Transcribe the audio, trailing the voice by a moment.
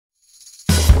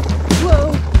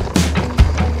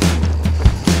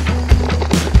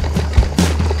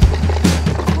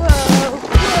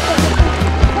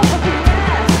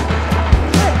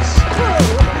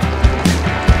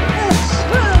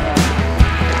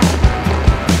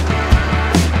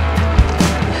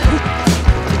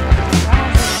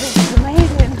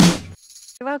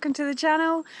welcome to the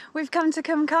channel. We've come to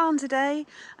Cwmcarn today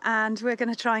and we're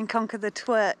going to try and conquer the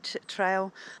Twrch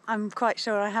trail. I'm quite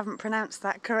sure I haven't pronounced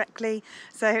that correctly,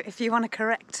 so if you want to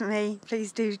correct me,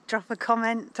 please do drop a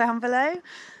comment down below.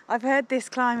 I've heard this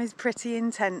climb is pretty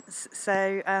intense,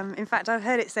 so in fact I've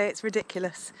heard it say it's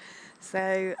ridiculous.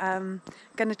 So I'm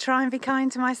going to try and be kind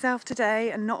to myself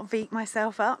today and not beat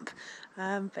myself up,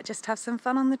 but just have some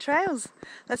fun on the trails.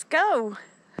 Let's go!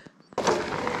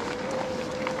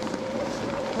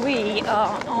 We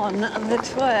are on the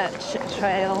Twrch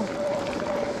trail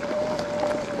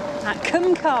at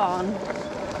Cwmcarn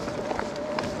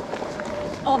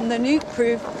on the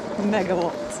Nukeproof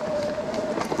Megawatt.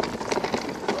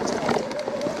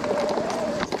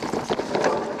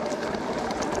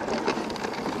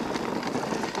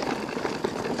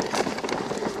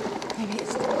 Maybe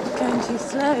it's going too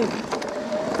slow.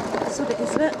 That's what it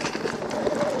is, look.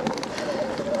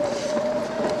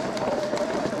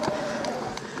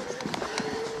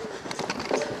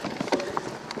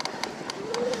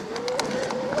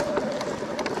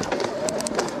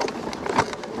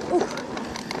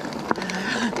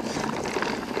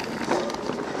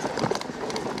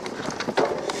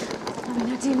 I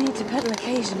do need to pedal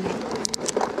occasionally.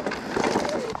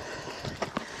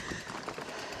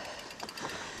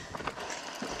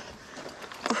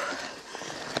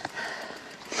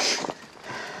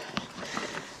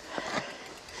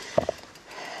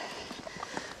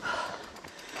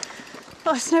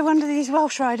 Oh, it's no wonder these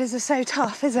Welsh riders are so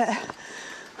tough, is it?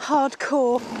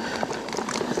 Hardcore.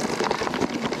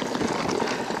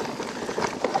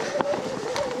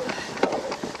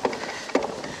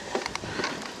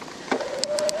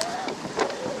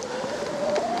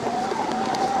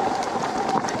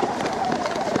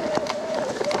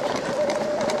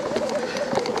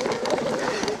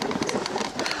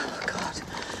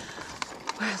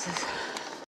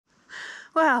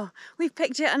 Well, we've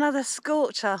picked yet another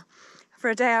scorcher for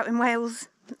a day out in Wales.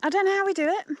 I don't know how we do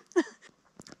it.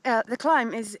 The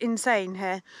climb is insane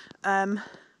here.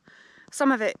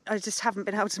 Some of it I just haven't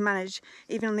been able to manage,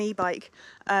 even on the e-bike.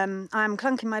 I'm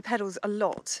clunking my pedals a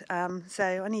lot,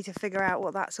 so I need to figure out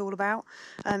what that's all about.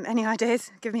 Any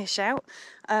ideas? Give me a shout.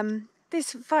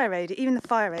 This fire road, even the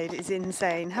fire road is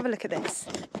insane. Have a look at this.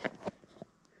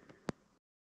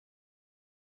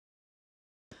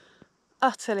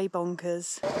 Utterly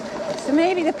bonkers. So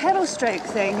maybe the pedal stroke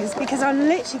thing is because I'm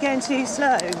literally going too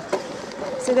slow,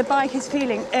 so the bike is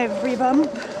feeling every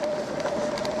bump.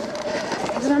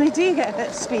 Because when I do get a bit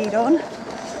of speed on,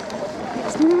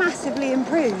 it's massively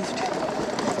improved.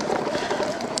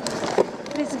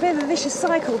 But it's a bit of a vicious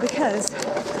cycle because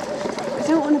I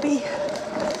don't want to be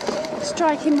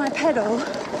striking my pedal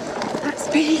at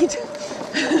speed.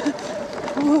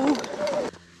 Whoa.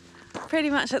 Pretty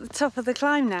much at the top of the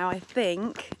climb now, I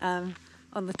think, on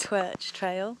the Twrch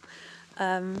trail.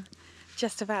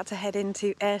 Just about to head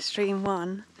into Airstream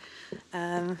 1,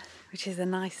 which is a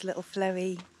nice little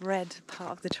flowy red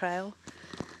part of the trail.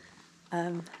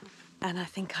 And I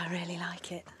think I really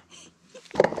like it.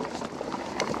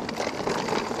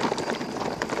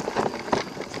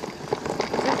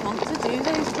 I don't want to do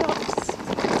those drops.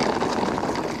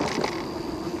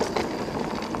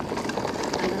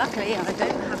 And luckily I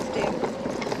don't have to.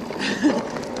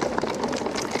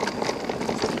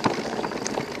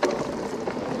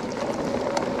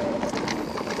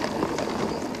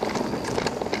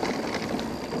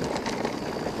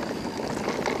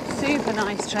 Super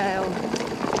nice trail,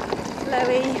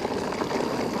 flowy,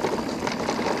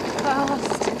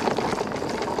 fast.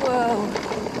 Whoa,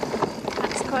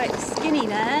 that's quite skinny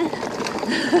there.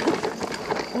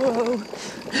 Whoa,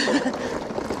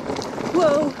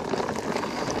 whoa.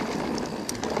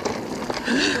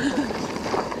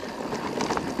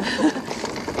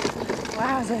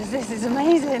 Wowzers, this is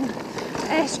amazing.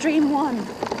 Airstream 1.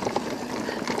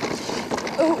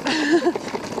 Oh.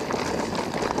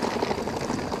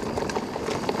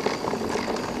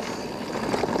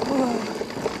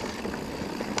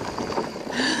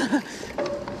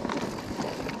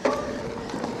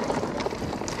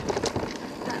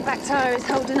 That back tyre is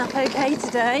holding up okay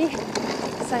today,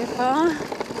 so far.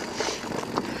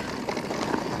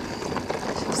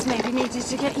 Just maybe needed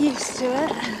to get used to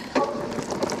it.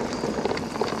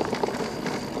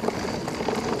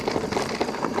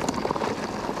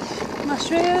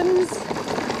 Mushrooms.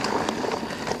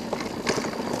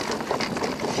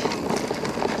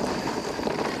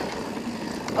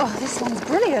 Oh, this one's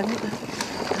brilliant.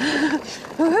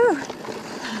 Woohoo!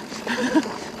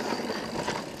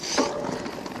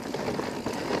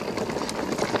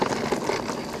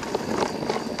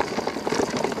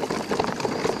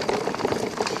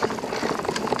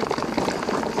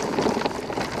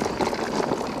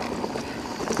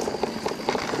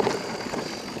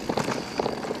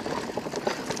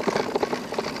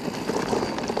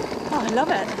 love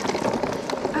it.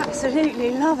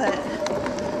 Absolutely love it.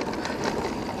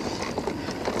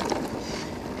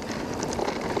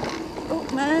 Oh,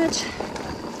 merge.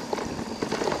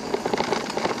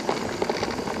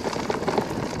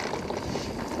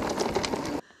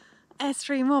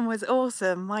 Airstream 1 was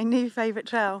awesome, my new favourite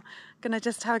trail. Gonna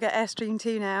just target Airstream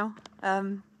 2 now.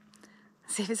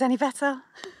 See if it's any better.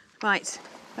 Right,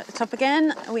 at the top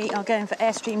again, we are going for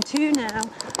Airstream 2 now.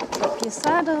 Drop your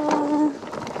saddle.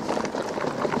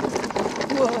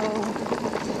 Whoa.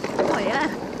 Oh yeah,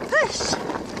 push.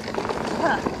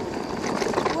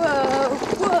 Whoa,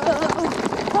 whoa.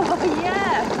 Oh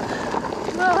yeah.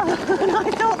 Oh, and I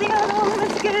thought the other one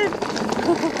was good.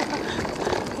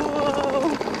 Whoa.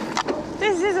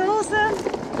 This is awesome.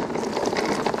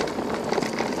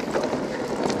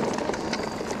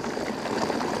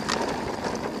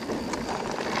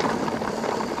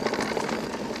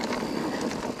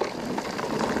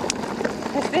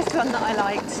 There's this one that I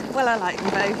liked. Well, I like them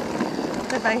both.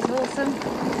 They're both awesome.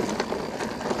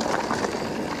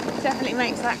 Definitely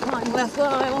makes that climb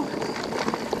worthwhile.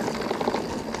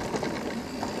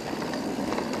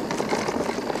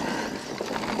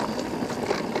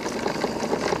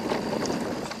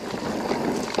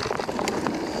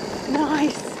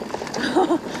 Nice.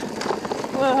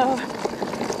 Whoa.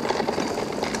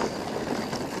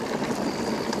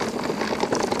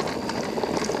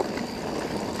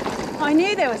 I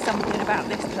knew there was something about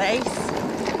this place.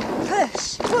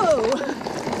 Push, whoa.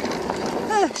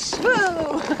 Push,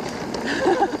 whoa.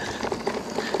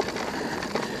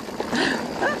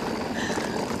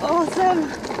 Awesome.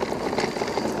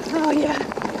 Oh yeah.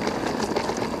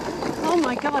 Oh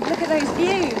my God, look at those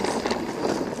views.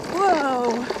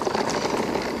 Whoa.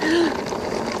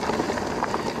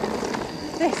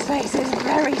 This place is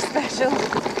very special.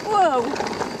 Whoa.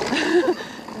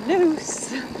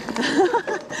 Loose.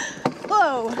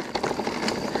 Whoa.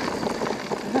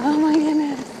 Oh my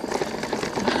goodness.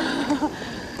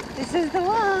 This is the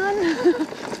one.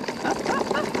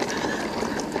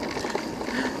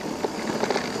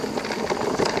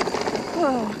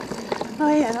 Whoa.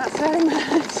 Oh yeah, that's very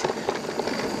much.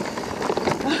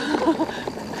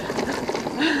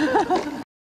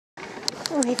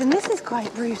 Oh, even this is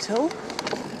quite brutal.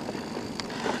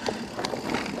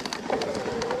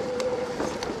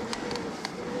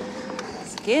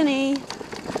 Skinny.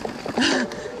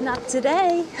 Not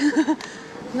today.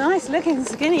 Nice looking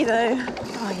skinny though.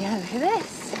 Oh yeah, look at this.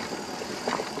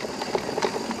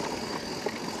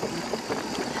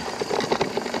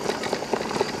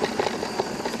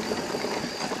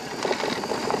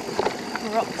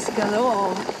 Rocks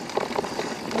galore.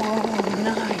 Oh,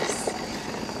 nice.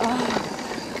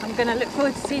 Oh, I'm gonna look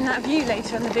forward to seeing that view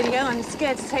later in the video. I'm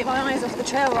scared to take my eyes off the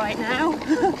trail right now.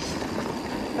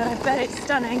 But I bet it's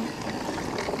stunning.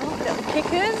 Oh, little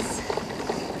kickers.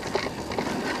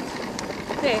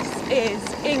 This is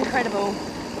incredible.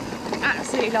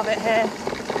 Absolutely love it here.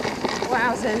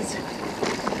 Wowzers.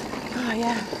 Oh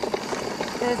yeah.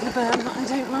 There's the berm. I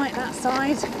don't like that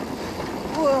side.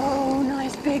 Whoa,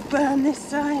 nice big berm this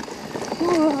side.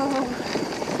 Whoa.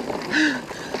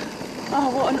 Oh,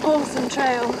 what an awesome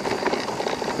trail.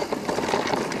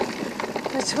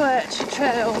 The Twrch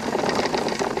trail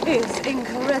is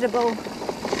incredible.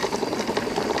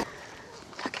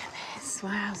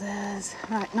 Wowzers.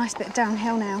 Right, nice bit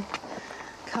downhill now.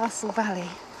 Castle Valley,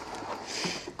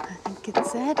 I think it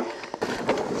said.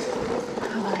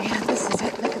 Oh yeah, this is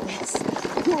it. Look at this.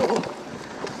 Whoa.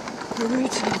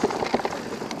 Brutal.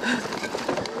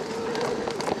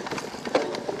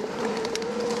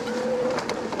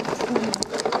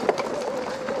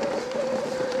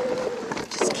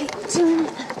 Just keep doing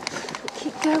it.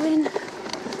 Keep going.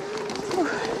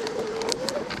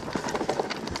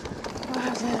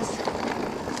 Wowzers.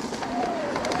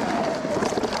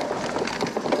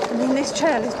 I mean, this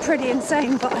trail is pretty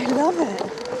insane, but I love it.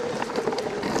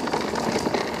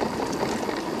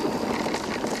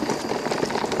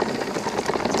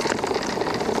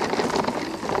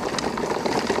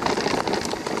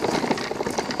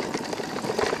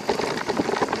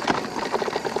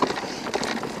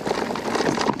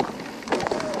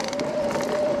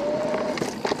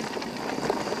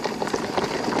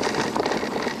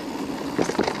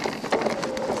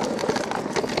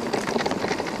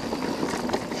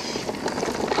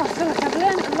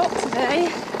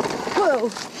 Whoa.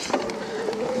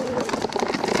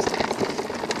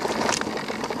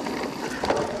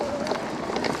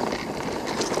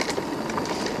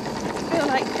 I feel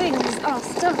like things are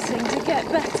starting to get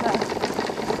better.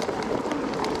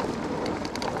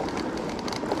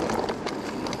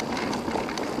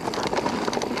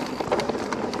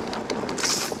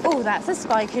 Oh, that's a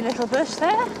spiky little bush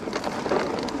there.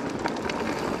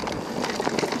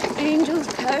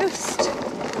 post.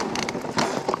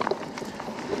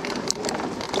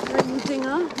 Ring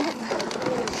dinger.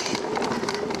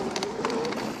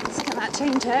 Let's get that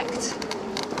chain checked.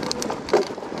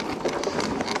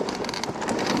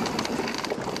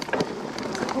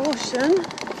 Caution.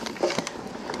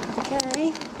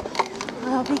 Okay,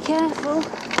 I'll be careful.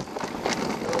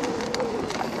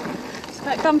 It's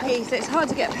quite bumpy, so it's hard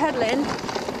to get pedalling.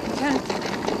 You can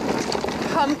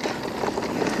pump.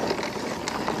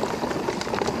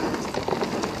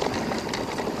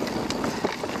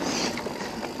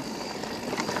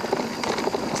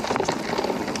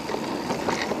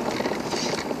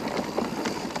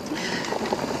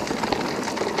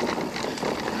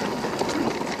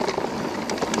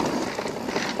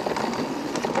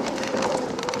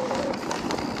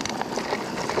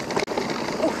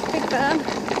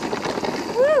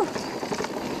 Woo!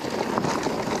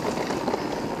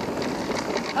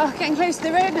 Oh, getting close to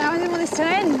the road now. I didn't want this to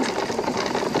end.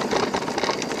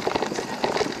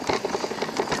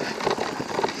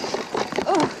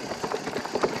 Oh.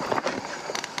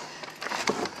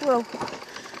 Whoa.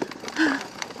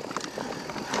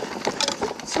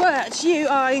 Twrch, you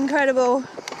are incredible.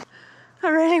 I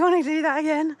really want to do that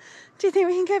again. Do you think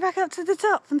we can go back up to the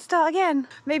top and start again?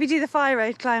 Maybe do the fire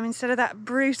road climb instead of that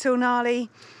brutal, gnarly,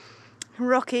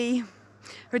 rocky,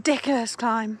 ridiculous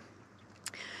climb.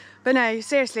 But no,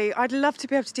 seriously, I'd love to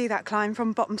be able to do that climb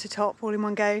from bottom to top all in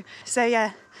one go. So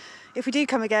yeah, if we do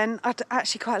come again, I'd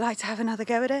actually quite like to have another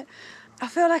go at it. I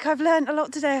feel like I've learned a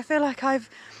lot today. I feel like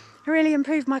I've really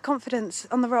improved my confidence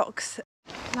on the rocks.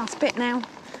 Last bit now.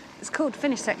 It's called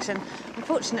finish section.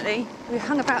 Unfortunately, we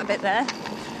hung about a bit there.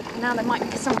 Now there might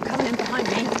be someone coming in behind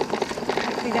me.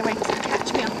 Hopefully they won't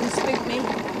catch me up and spook me.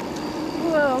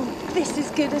 Whoa, this is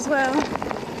good as well.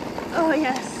 Oh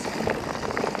yes.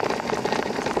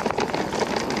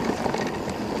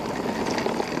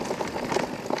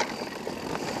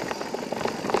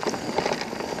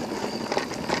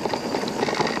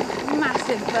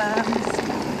 Massive berms.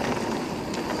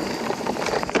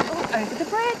 Oh, over the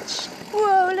bridge.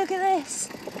 Whoa, look at this.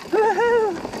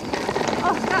 Woohoo!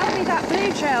 Oh, that'll be that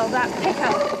blue trail, that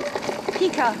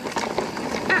Pika.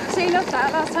 Absolutely loved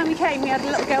that. Last time we came, we had a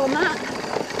little go on that.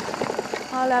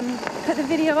 I'll put the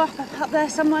video up there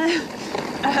somewhere.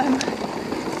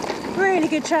 Really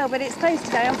good trail, but it's closed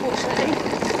today, unfortunately.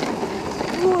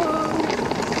 Whoa!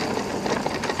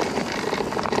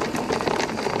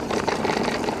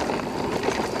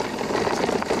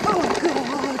 Oh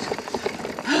God!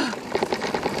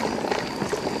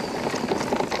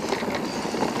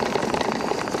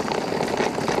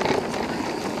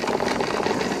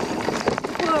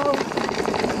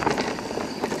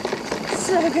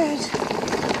 So good.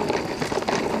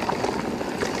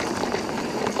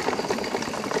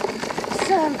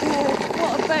 So good.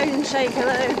 What a bone shaker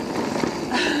though.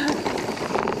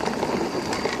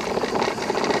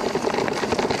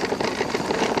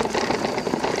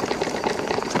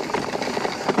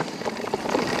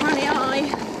 Funny eye.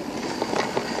 You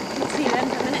can see them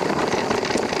for a minute.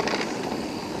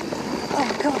 Oh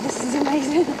God, this is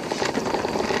amazing.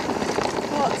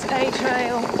 What a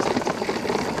trail.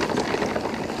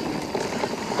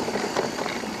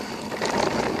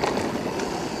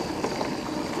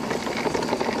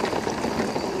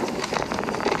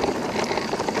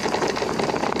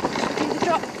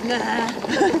 Nah.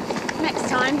 Next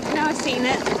time, now I've seen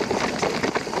it.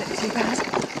 Not too bad.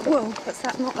 Whoa, what's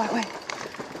that? Not that way.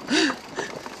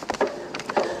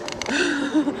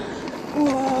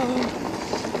 Whoa.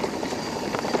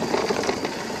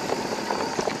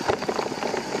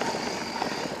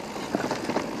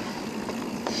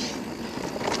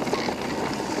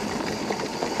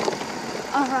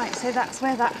 Alright, so that's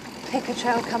where that Pika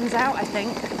trail comes out, I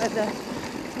think, where the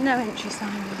no entry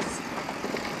sign was.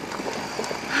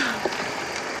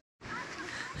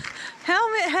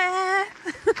 Helmet hair!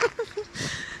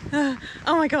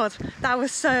 Oh my God, that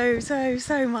was so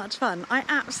much fun. I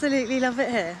absolutely love it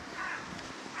here.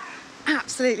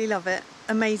 Absolutely love it.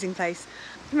 Amazing place.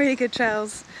 Really good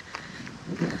trails.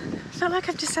 Felt like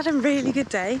I've just had a really good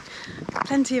day.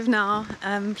 Plenty of gnar,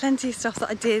 plenty of stuff that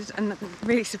I did and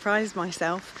really surprised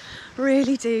myself.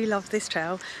 Really do love this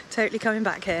trail. Totally coming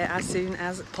back here as soon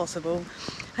as possible.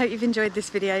 Hope you've enjoyed this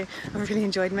video. I've really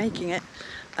enjoyed making it.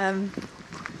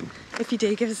 If you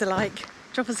do, give us a like,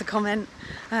 drop us a comment,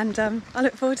 and I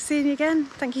look forward to seeing you again.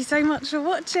 Thank you so much for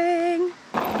watching.